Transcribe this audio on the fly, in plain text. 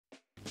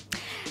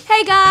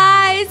Hey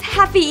guys,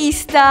 happy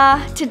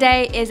Easter!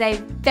 Today is a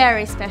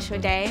very special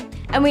day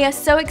and we are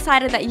so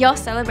excited that you're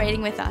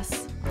celebrating with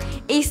us.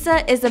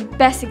 Easter is the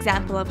best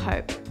example of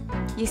hope.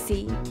 You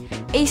see,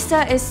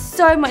 Easter is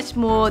so much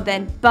more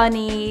than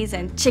bunnies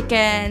and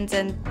chickens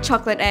and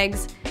chocolate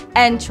eggs.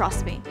 And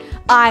trust me,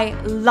 I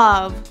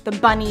love the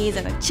bunnies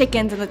and the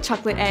chickens and the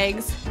chocolate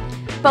eggs.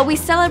 But we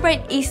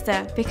celebrate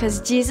Easter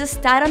because Jesus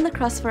died on the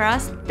cross for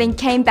us, then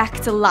came back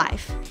to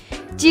life.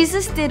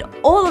 Jesus did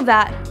all of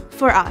that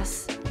for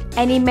us.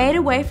 And He made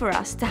a way for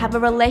us to have a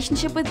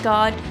relationship with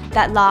God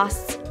that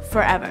lasts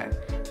forever.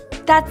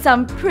 That's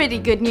some pretty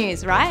good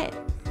news, right?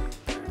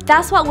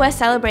 That's what we're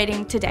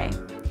celebrating today.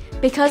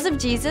 Because of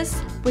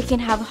Jesus, we can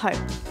have hope.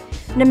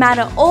 No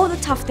matter all the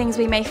tough things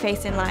we may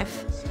face in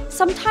life,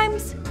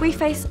 sometimes we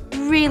face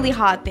really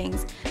hard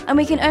things and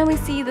we can only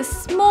see the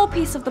small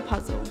piece of the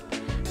puzzle.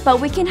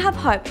 But we can have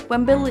hope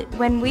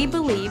when we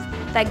believe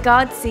that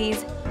God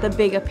sees the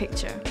bigger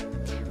picture.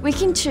 We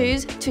can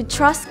choose to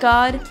trust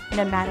God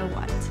no matter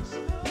what.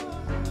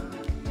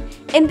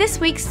 In this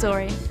week's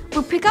story,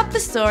 we'll pick up the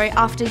story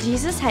after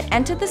Jesus had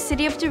entered the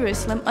city of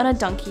Jerusalem on a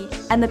donkey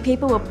and the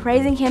people were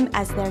praising Him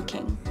as their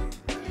king.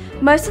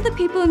 Most of the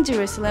people in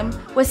Jerusalem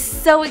were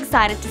so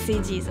excited to see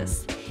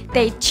Jesus.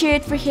 They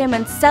cheered for Him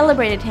and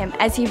celebrated Him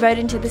as He rode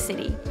into the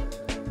city.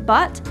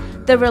 But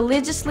the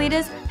religious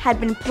leaders had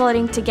been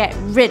plotting to get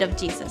rid of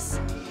Jesus.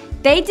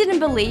 They didn't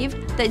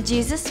believe that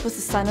Jesus was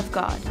the Son of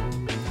God.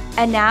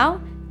 And now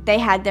they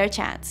had their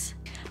chance.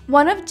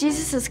 One of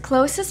Jesus'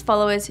 closest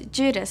followers,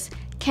 Judas,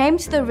 came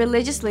to the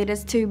religious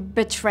leaders to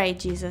betray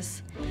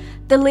Jesus.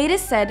 The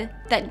leaders said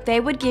that they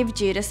would give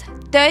Judas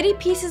 30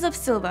 pieces of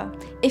silver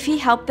if he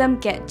helped them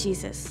get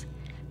Jesus.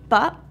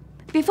 But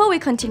before we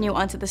continue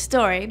on to the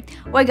story,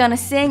 we're gonna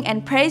sing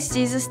and praise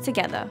Jesus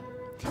together.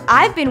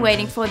 I've been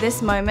waiting for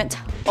this moment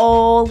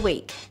all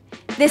week.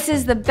 This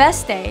is the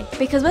best day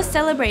because we're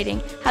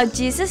celebrating how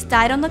Jesus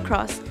died on the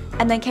cross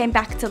and then came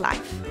back to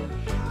life.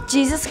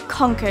 Jesus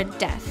conquered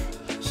death.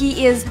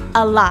 He is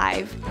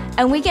alive,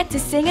 and we get to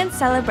sing and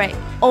celebrate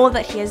all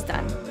that He has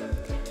done.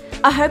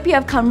 I hope you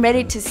have come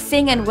ready to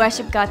sing and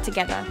worship God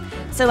together.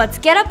 So let's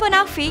get up on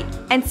our feet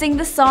and sing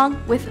the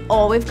song with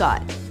all we've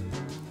got.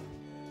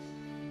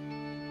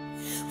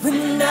 When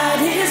the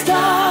night is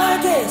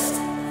darkest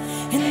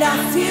and I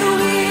feel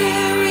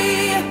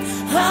weary,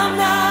 I'm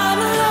not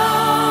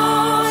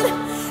alone,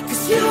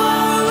 'cause You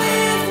are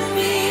with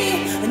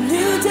me. A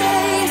new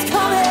day is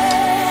coming.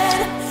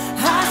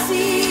 I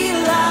see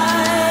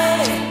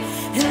light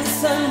and the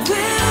sun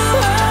will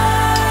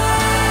rise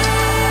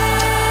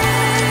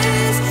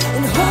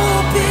and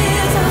hope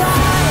is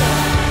alive.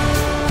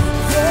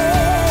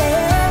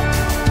 Yeah.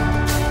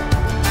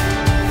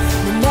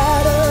 No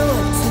matter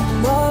what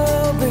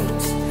tomorrow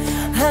brings,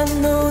 I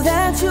know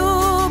that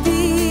You'll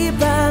be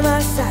by my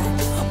side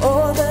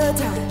all the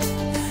time.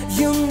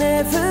 You'll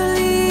never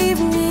leave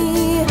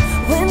me.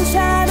 When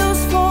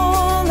shadows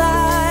fall,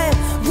 I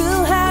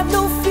will have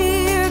no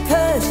fear,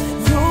 'cause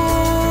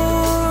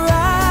You're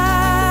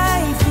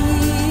right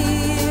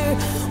here.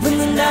 When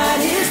the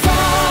night is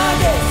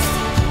darkest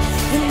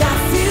and I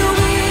feel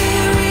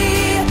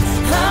weary,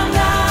 I'm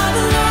not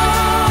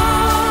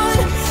alone,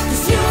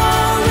 'cause You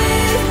are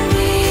with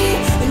me.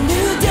 A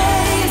new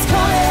day is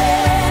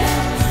coming.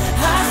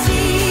 I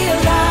see a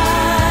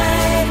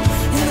light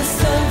and the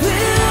sun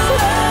will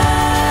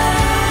rise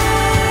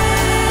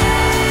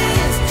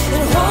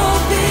and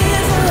hope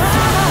is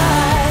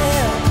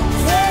alive.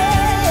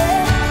 Yeah.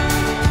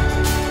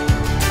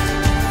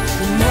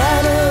 No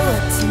matter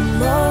what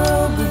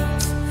tomorrow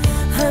brings,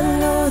 I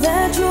know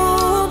that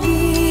You'll be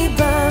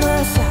by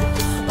my side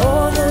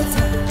all the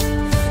time.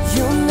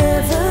 You'll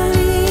never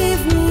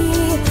leave me.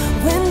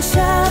 When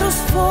shadows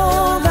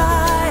fall, I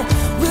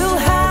will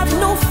have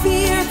no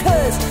fear,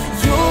 'cause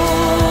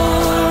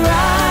You're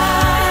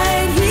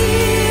right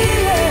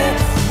here.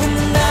 When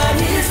the night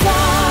is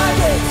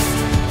darkest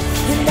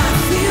and I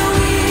feel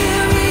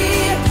weary,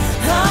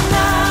 I'm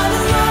not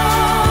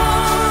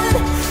alone,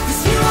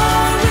 'cause You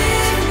are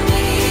with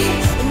me.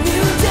 A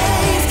new day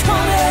is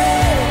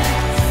coming.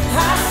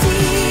 I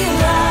see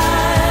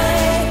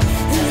light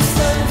and the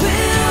sun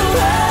will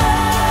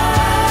rise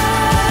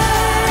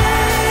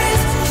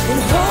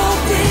and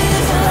hope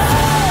is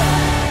alive.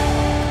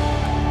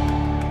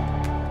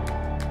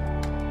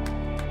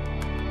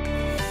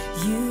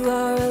 You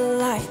are a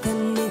light that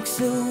makes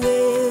a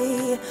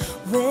way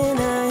when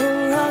I am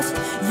lost.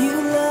 You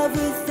love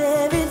with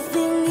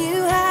everything You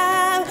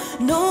have,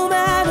 no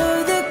matter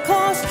the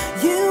cost.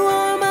 You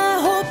are my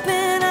hope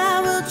and I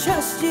will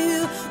trust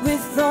You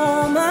with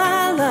all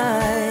my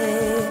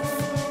life.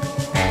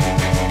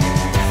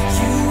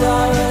 You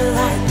are a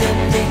light that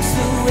makes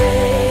a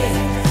way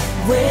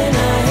when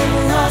I am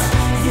lost.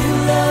 You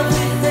love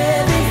with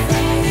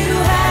everything You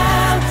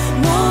have,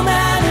 no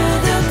matter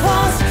the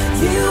cost.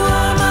 You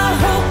are my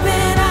hope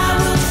and I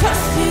will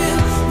trust You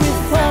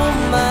with all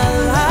my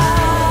life.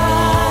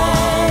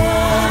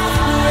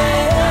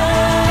 Yeah.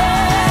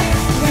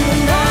 When the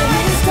night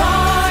is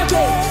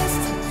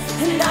darkest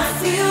and I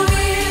feel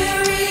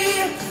weary,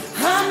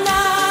 I'm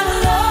not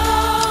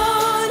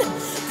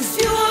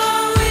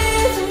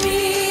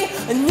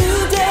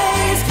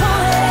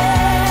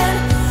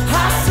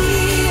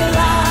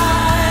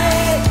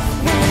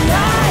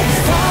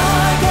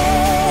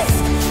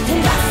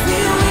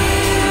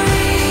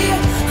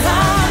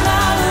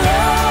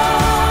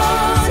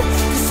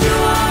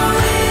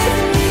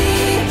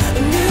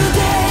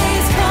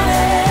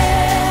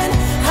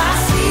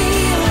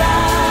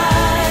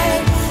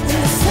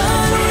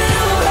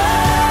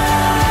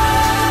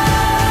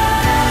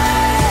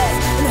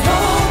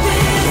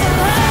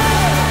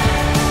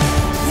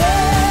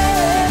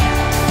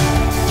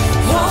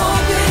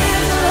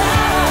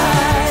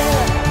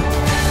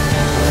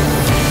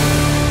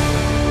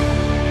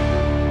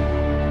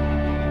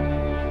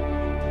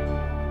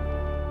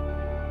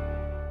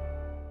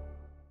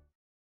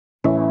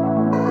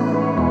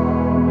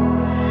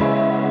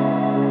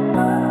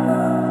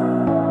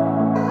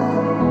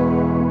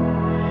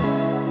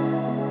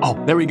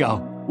There we go.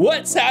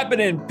 What's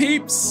happening,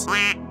 peeps?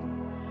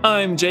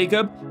 I'm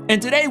Jacob,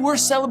 and today we're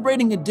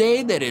celebrating a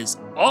day that is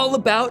all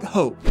about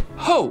hope.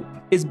 Hope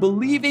is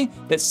believing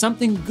that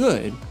something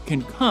good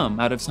can come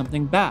out of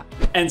something bad.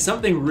 And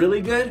something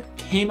really good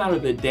came out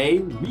of the day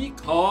we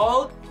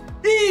call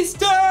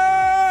Easter!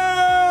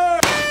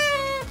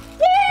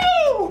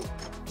 Woo!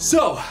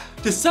 So,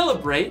 to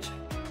celebrate,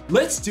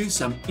 let's do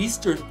some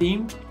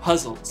Easter-themed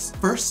puzzles.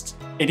 First,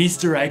 an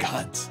Easter egg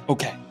hunt.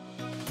 Okay,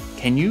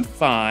 can you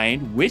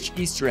find which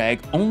Easter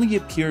egg only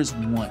appears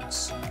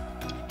once?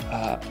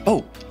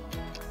 Oh,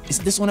 is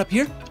this one up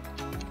here?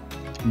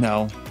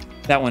 No,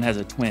 that one has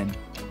a twin.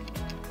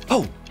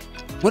 Oh,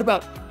 what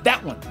about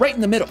that one, right in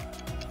the middle?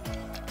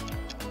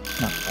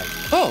 Not quite.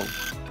 Oh,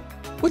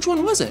 which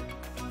one was it?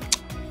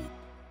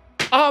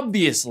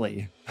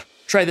 Obviously.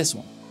 Try this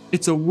one.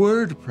 It's a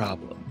word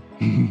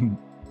problem.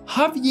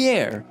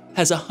 Javier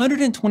has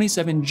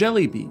 127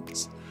 jelly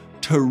beans.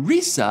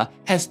 Teresa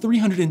has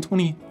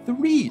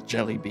 323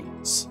 jelly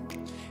beans.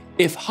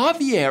 If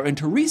Javier and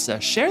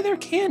Teresa share their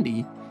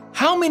candy,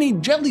 how many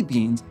jelly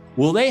beans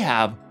will they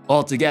have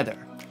altogether?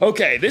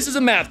 Okay, this is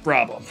a math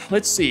problem.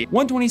 Let's see,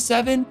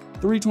 127,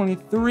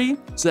 323,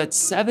 so that's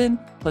 7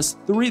 plus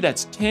 3,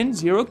 that's 10,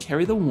 0,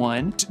 carry the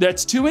 1,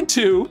 that's 2 and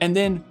 2, and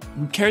then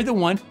we carry the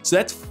 1, so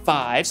that's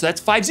 5, so that's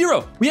 5,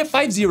 0. We have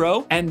 5,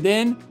 0, and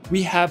then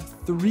we have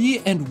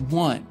 3 and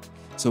 1.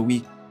 So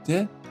we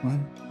did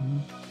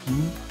 1, 2,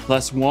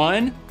 plus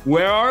 1,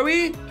 where are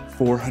we?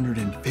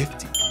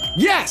 450.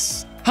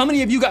 Yes! How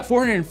many of you got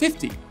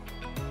 450?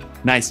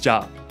 Nice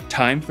job.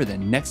 Time for the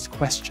next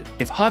question.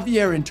 If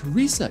Javier and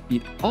Teresa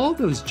eat all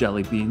those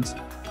jelly beans,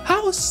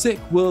 how sick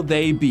will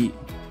they be?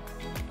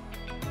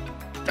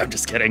 I'm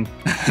just kidding.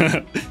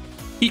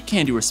 Eat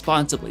candy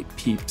responsibly,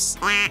 peeps.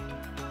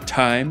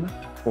 Time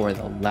for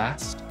the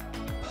last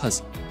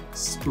puzzle.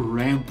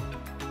 Scramble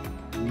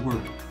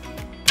word.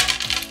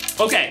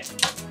 Okay,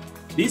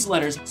 these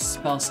letters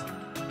spell something.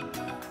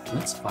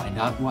 Let's find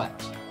out what.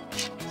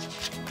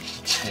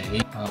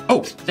 Okay,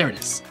 oh, there it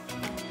is.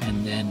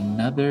 And then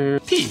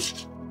another P.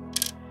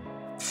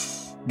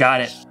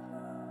 Got it.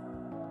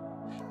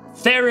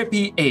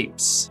 Therapy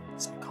apes.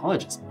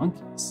 Psychologist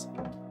monkeys.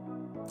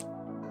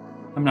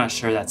 I'm not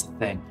sure that's a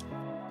thing.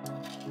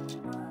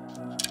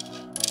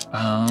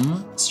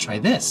 Let's try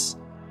this.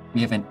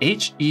 We have an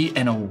H-E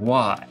and a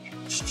Y.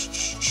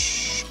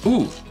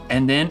 Ooh,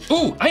 and then,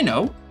 ooh, I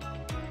know.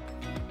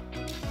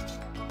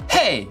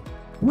 Hey,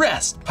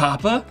 rest,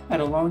 Papa.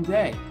 Had a long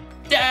day.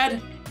 Dad,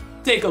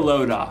 take a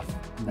load off.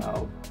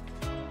 No,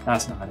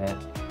 that's not it.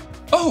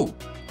 Oh,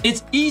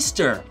 it's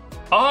Easter.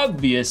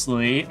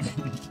 Obviously.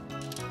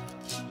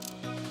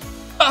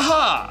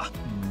 Aha!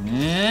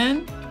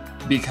 And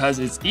because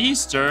it's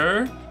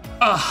Easter,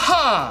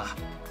 aha!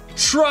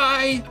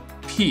 Try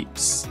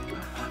peeps.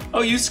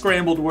 Oh, you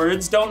scrambled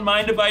words, don't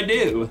mind if I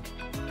do.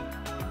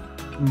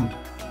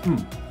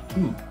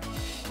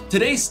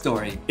 Today's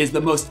story is the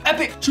most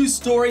epic true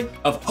story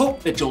of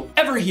hope that you'll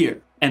ever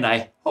hear, and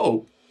I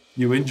hope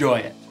you enjoy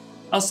it.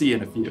 I'll see you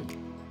in a few.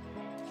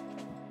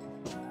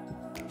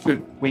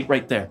 Good, wait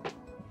right there.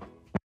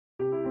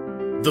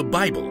 The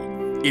Bible.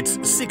 It's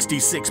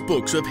 66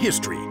 books of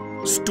history,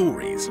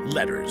 stories,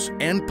 letters,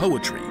 and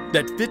poetry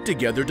that fit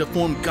together to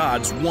form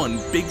God's one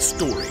big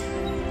story.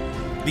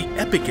 The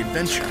epic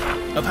adventure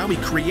of how He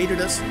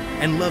created us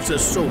and loves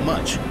us so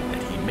much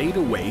that He made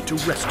a way to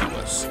rescue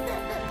us.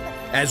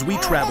 As we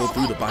travel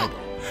through the Bible,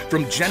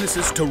 from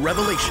Genesis to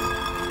Revelation,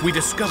 we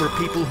discover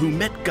people who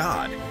met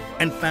God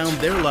and found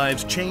their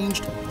lives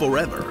changed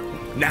forever.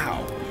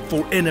 Now,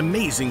 for an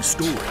amazing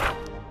story,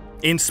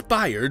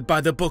 inspired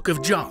by the book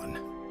of John.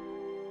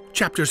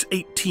 Chapters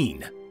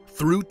 18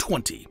 through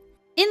 20.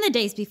 In the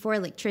days before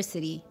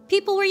electricity,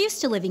 people were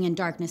used to living in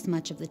darkness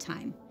much of the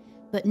time.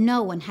 But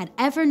no one had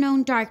ever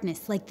known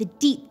darkness like the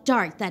deep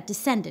dark that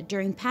descended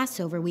during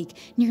Passover week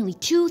nearly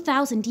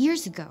 2,000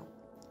 years ago.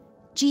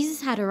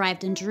 Jesus had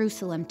arrived in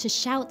Jerusalem to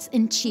shouts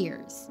and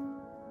cheers.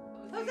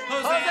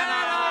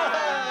 Hosanna!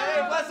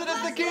 Hey, blessed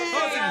is the King!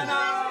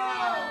 Hosanna!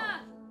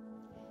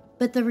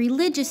 But the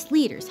religious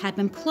leaders had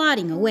been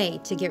plotting a way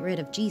to get rid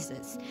of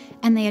Jesus,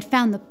 and they had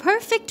found the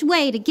perfect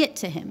way to get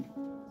to him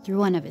through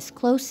one of his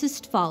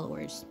closest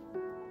followers,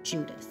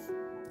 Judas.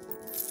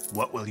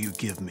 What will you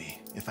give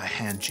me if I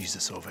hand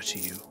Jesus over to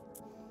you?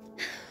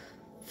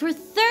 For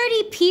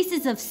 30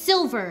 pieces of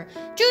silver,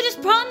 Judas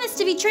promised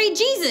to betray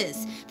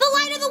Jesus, the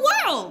light of the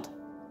world.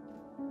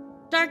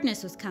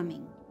 Darkness was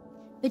coming,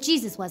 but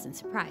Jesus wasn't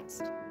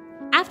surprised.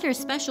 After a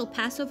special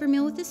Passover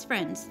meal with his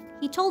friends,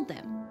 he told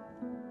them,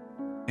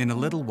 "In a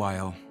little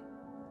while,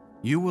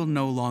 you will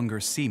no longer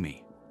see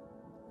me.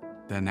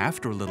 Then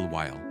after a little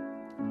while,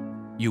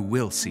 you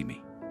will see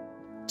me."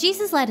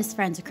 Jesus led his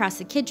friends across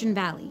the Kidron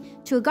Valley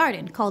to a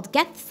garden called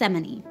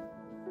Gethsemane.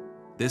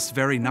 "This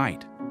very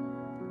night,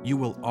 you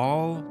will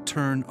all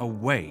turn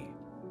away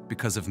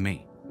because of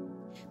me."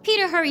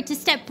 Peter hurried to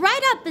step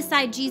right up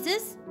beside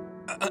Jesus.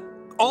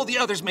 All the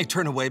others may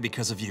turn away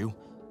because of you,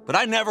 but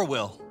I never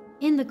will.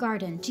 In the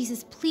garden,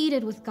 Jesus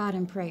pleaded with God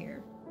in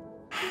prayer.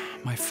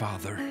 "My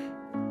Father,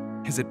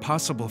 Is it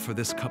possible for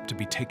this cup to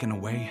be taken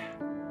away?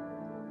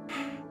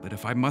 But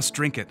if I must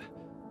drink it,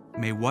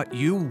 may what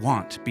you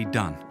want be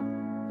done.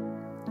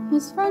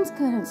 His friends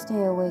couldn't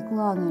stay awake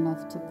long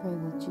enough to pray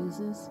with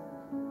Jesus.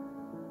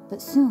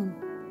 But soon,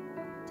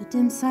 the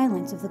dim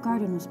silence of the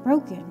garden was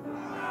broken.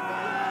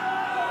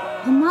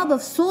 The mob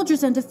of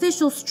soldiers and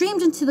officials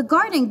streamed into the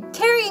garden,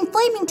 carrying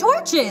flaming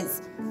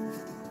torches.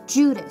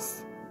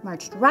 Judas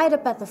marched right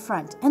up at the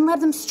front and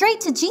led them straight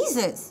to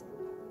Jesus.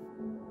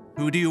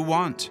 Who do you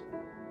want?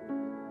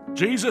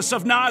 Jesus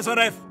of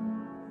Nazareth!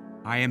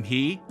 I am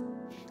he.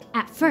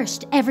 At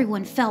first,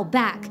 everyone fell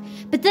back,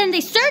 but then they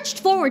surged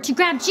forward to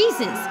grab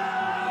Jesus.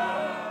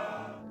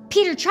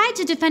 Peter tried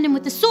to defend him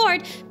with the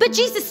sword, but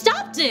Jesus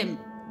stopped him.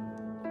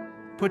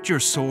 Put your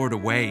sword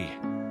away.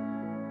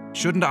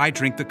 Shouldn't I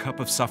drink the cup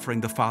of suffering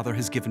the Father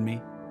has given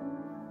me?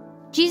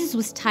 Jesus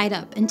was tied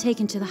up and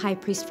taken to the high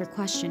priest for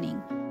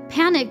questioning.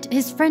 Panicked,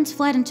 his friends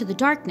fled into the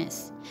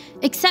darkness,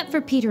 except for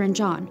Peter and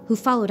John, who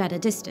followed at a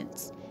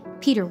distance.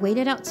 Peter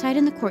waited outside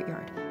in the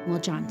courtyard, while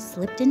John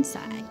slipped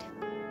inside.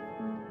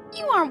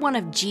 You aren't one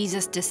of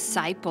Jesus'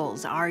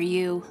 disciples, are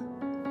you?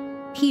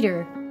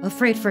 Peter,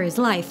 afraid for his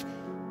life,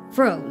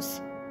 froze.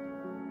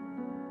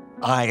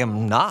 I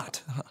am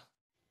not.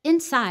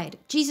 Inside,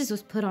 Jesus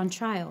was put on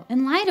trial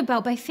and lied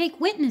about by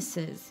fake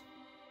witnesses.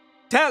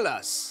 Tell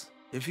us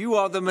if you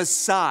are the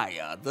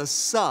Messiah, the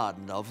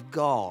Son of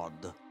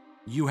God.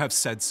 You have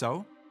said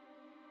so.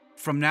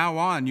 From now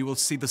on, you will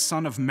see the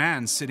Son of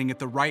Man sitting at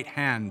the right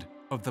hand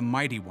of the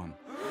Mighty One.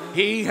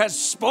 He has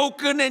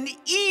spoken an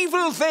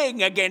evil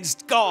thing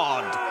against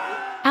God.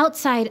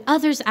 Outside,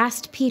 others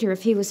asked Peter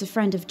if he was a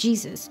friend of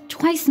Jesus.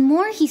 Twice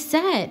more, he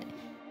said,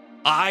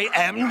 I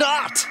am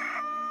not.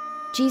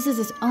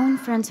 Jesus' own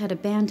friends had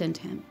abandoned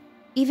him.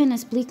 Even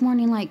as bleak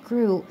morning light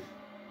grew,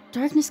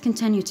 darkness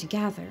continued to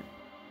gather.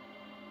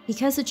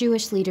 Because the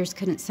Jewish leaders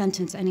couldn't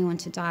sentence anyone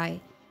to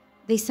die,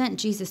 they sent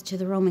Jesus to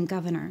the Roman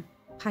governor,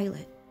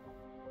 Pilate.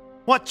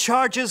 What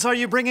charges are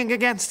you bringing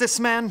against this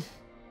man?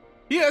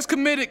 He has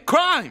committed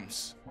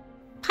crimes.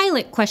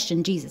 Pilate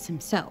questioned Jesus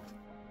himself.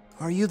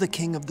 Are you the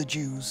king of the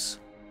Jews?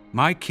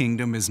 My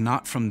kingdom is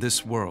not from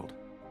this world.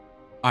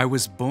 I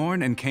was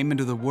born and came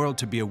into the world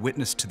to be a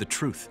witness to the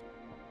truth.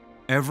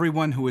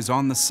 Everyone who is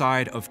on the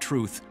side of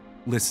truth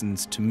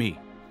listens to me.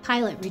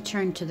 Pilate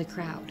returned to the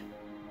crowd.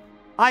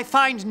 I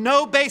find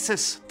no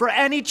basis for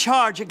any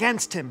charge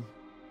against him.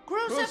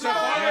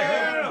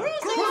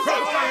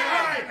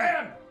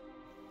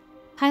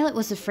 Pilate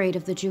was afraid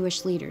of the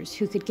Jewish leaders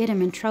who could get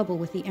him in trouble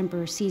with the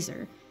Emperor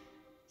Caesar.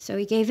 So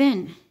he gave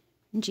in,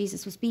 and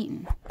Jesus was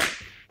beaten.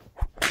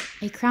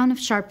 A crown of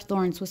sharp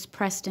thorns was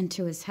pressed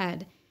into his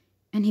head,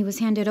 and he was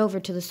handed over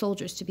to the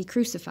soldiers to be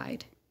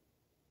crucified.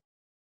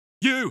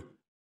 You!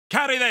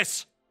 Carry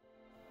this!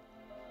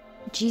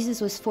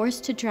 Jesus was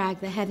forced to drag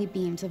the heavy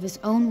beams of his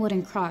own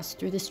wooden cross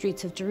through the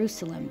streets of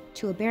Jerusalem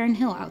to a barren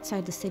hill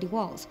outside the city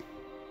walls,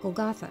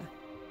 Golgotha.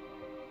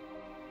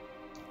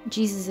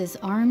 Jesus'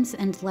 arms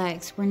and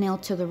legs were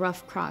nailed to the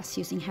rough cross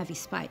using heavy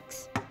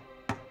spikes.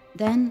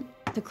 Then,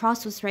 the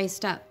cross was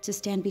raised up to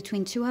stand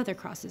between two other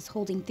crosses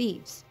holding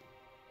thieves.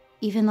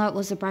 Even though it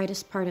was the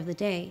brightest part of the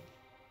day,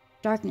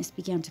 darkness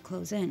began to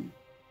close in.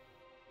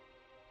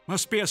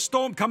 Must be a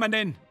storm coming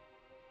in.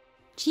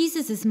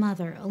 Jesus'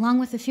 mother, along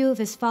with a few of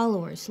his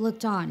followers,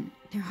 looked on,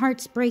 their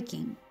hearts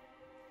breaking.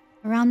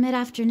 Around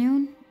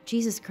mid-afternoon,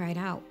 Jesus cried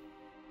out,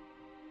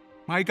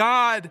 My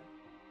God!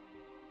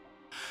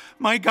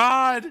 My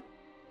God!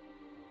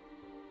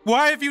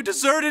 Why have you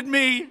deserted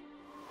me?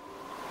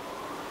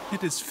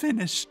 It is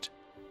finished.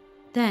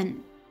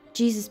 Then,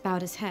 Jesus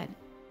bowed his head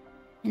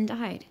and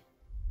died.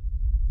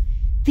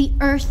 The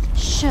earth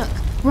shook.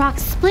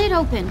 Rocks split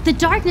open. The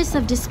darkness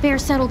of despair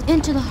settled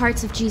into the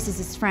hearts of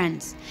Jesus'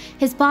 friends.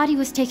 His body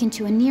was taken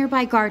to a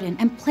nearby garden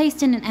and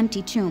placed in an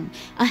empty tomb.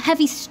 A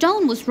heavy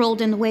stone was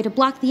rolled in the way to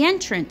block the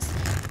entrance.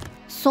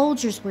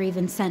 Soldiers were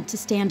even sent to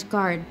stand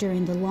guard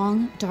during the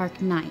long,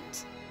 dark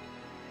night.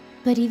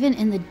 But even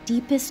in the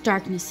deepest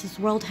darkness his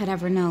world had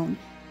ever known,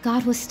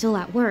 God was still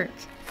at work.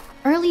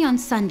 Early on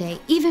Sunday,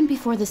 even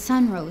before the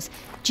sun rose,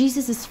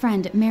 Jesus'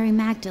 friend Mary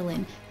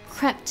Magdalene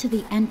crept to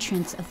the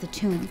entrance of the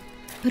tomb.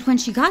 But when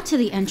she got to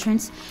the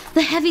entrance,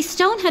 the heavy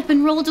stone had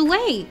been rolled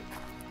away.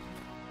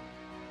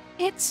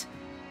 It's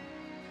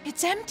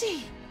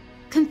empty.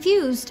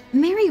 Confused,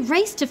 Mary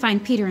raced to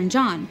find Peter and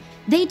John.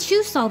 They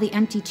too saw the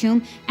empty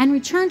tomb and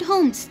returned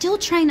home, still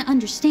trying to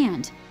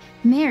understand.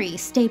 Mary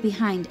stayed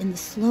behind in the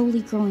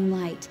slowly growing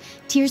light.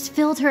 Tears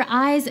filled her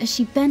eyes as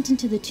she bent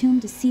into the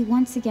tomb to see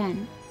once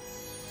again.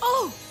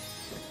 Oh!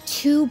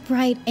 Two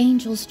bright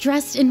angels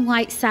dressed in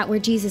white sat where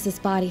Jesus'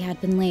 body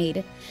had been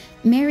laid.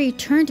 Mary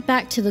turned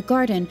back to the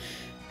garden,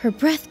 her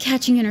breath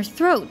catching in her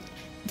throat.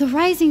 The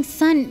rising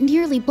sun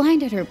nearly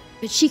blinded her,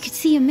 but she could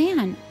see a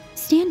man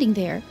standing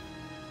there.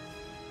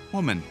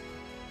 Woman,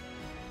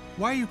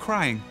 why are you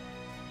crying?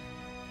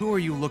 Who are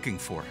you looking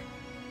for?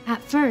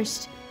 At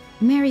first,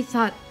 Mary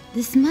thought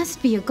this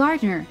must be a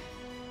gardener,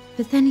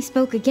 but then he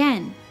spoke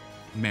again.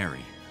 Mary.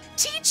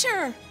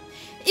 Teacher!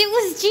 It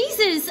was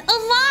Jesus,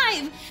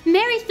 alive!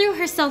 Mary threw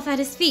herself at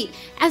his feet.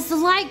 As the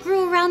light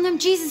grew around them,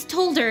 Jesus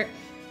told her,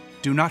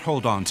 Do not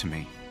hold on to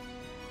me.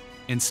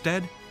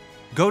 Instead,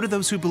 go to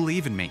those who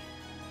believe in me.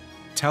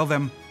 Tell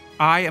them,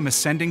 I am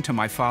ascending to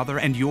my Father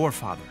and your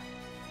Father,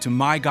 to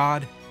my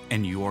God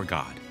and your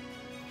God.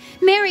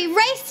 Mary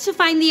raced to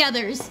find the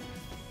others.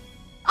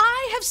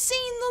 I have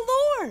seen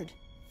the Lord.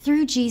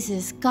 Through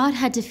Jesus, God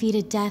had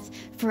defeated death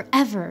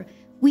forever.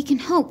 We can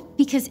hope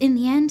because in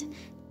the end,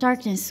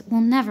 darkness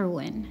will never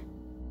win.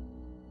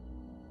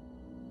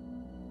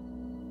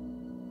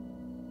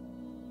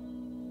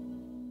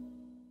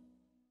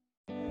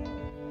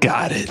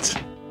 Got it.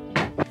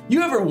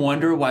 You ever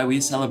wonder why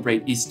we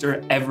celebrate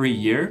Easter every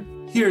year?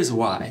 Here's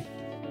why.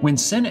 When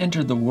sin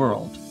entered the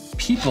world,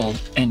 people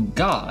and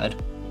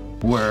God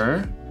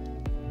were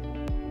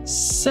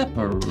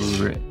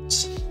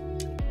separate.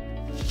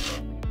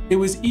 It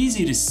was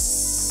easy to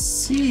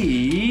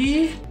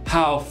see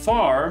how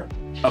far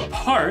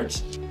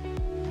apart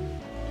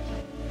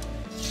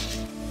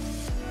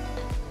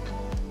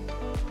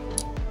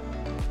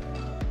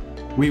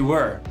we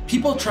were.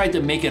 People tried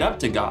to make it up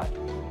to God,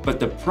 but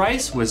the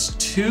price was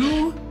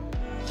too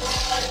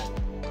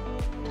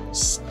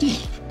steep.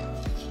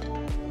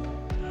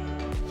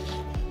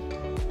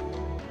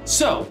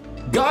 So,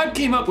 God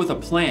came up with a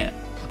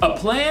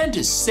plan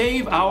to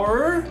save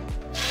our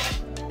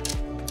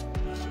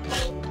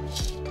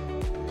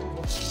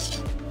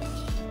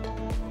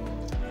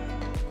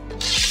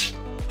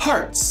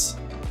hearts.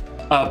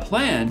 A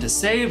plan to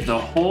save the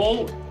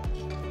whole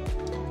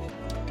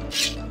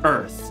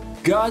earth.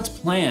 God's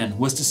plan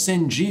was to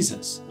send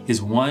Jesus,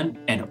 his one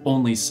and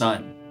only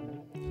Son.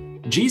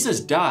 Jesus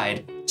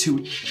died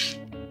to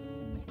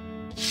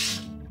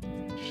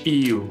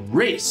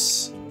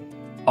erase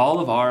all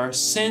of our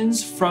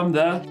sins from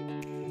the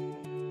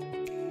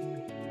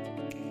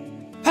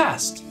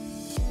past,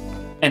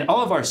 and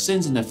all of our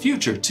sins in the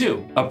future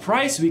too. A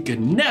price we could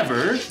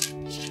never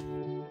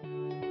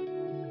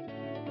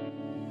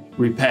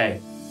repay.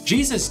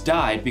 Jesus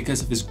died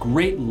because of his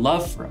great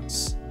love for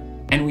us.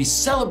 And we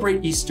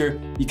celebrate Easter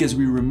because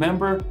we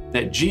remember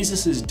that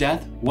Jesus'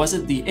 death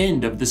wasn't the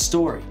end of the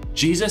story.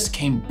 Jesus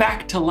came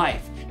back to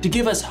life to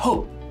give us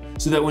hope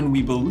so that when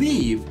we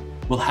believe,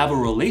 we'll have a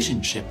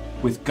relationship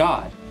with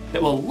God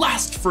that will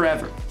last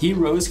forever. He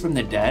rose from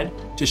the dead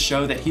to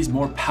show that he's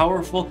more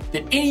powerful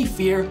than any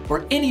fear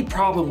or any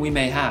problem we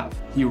may have.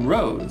 He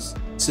rose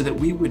so that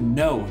we would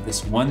know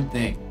this one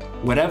thing.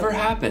 Whatever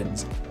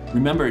happens,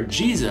 remember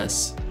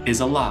Jesus is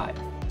alive.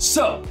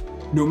 So,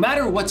 no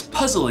matter what's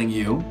puzzling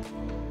you,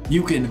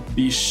 you can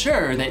be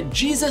sure that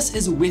Jesus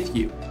is with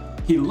you.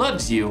 He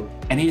loves you,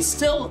 and he's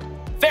still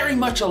very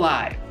much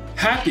alive.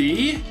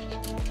 Happy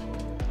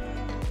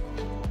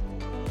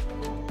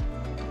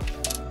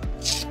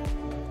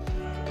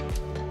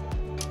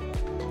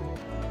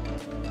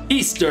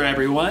Easter,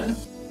 everyone.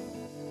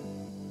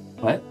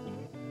 What?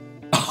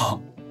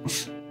 Oh.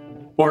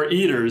 Or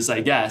eaters,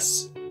 I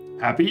guess.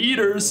 Happy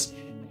eaters.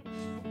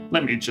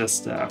 Let me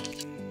just,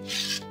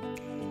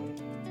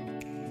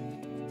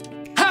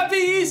 Happy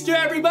Easter,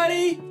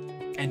 everybody!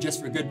 And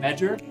just for good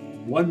measure,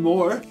 one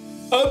more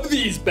of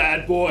these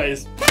bad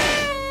boys.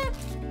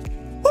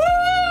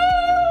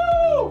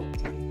 Woo!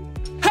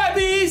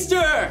 Happy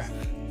Easter!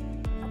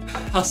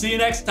 I'll see you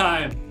next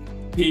time,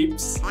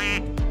 peeps.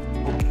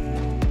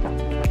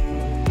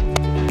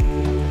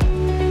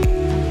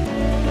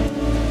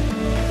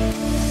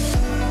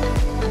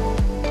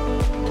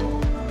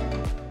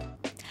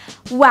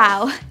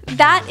 Wow,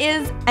 that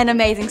is an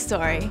amazing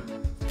story.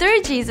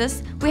 Through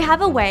Jesus, we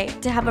have a way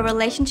to have a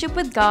relationship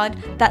with God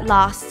that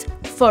lasts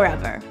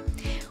forever.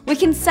 We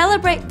can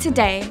celebrate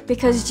today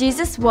because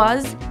Jesus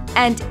was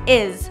and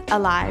is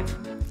alive.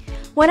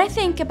 When I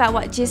think about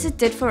what Jesus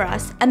did for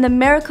us and the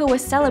miracle we're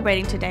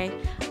celebrating today,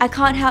 I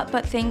can't help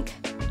but think,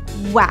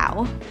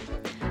 wow,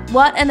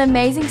 what an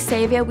amazing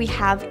Savior we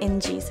have in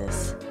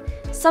Jesus.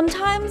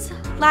 Sometimes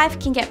life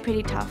can get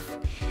pretty tough.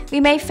 We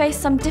may face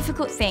some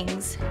difficult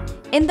things.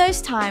 In those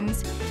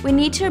times, we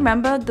need to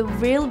remember the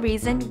real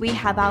reason we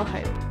have our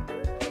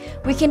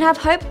hope. We can have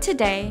hope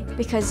today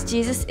because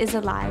Jesus is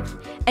alive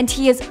and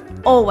he is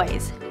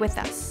always with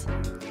us.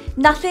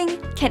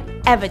 Nothing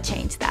can ever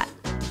change that.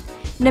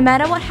 No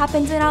matter what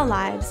happens in our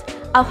lives,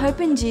 our hope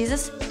in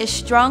Jesus is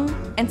strong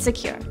and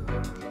secure.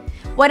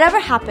 Whatever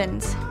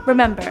happens,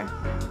 remember,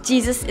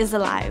 Jesus is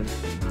alive.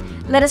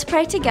 Let us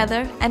pray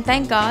together and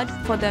thank God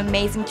for the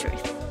amazing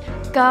truth.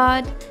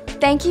 God,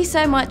 thank you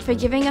so much for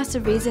giving us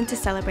a reason to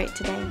celebrate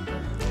today.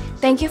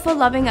 Thank you for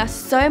loving us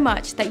so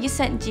much that you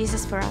sent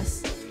Jesus for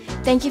us.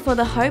 Thank you for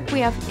the hope we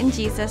have in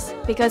Jesus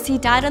because he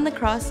died on the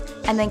cross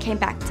and then came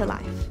back to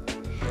life.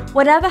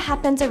 Whatever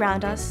happens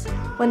around us,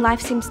 when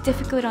life seems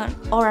difficult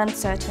or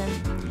uncertain,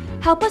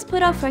 help us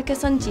put our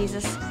focus on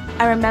Jesus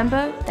and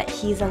remember that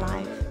he's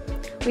alive.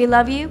 We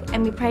love you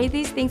and we pray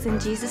these things in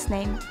Jesus'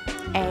 name.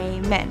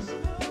 Amen.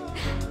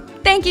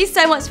 Thank you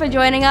so much for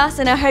joining us,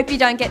 and I hope you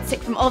don't get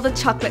sick from all the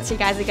chocolates you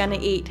guys are going to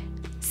eat.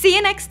 See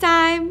you next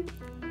time!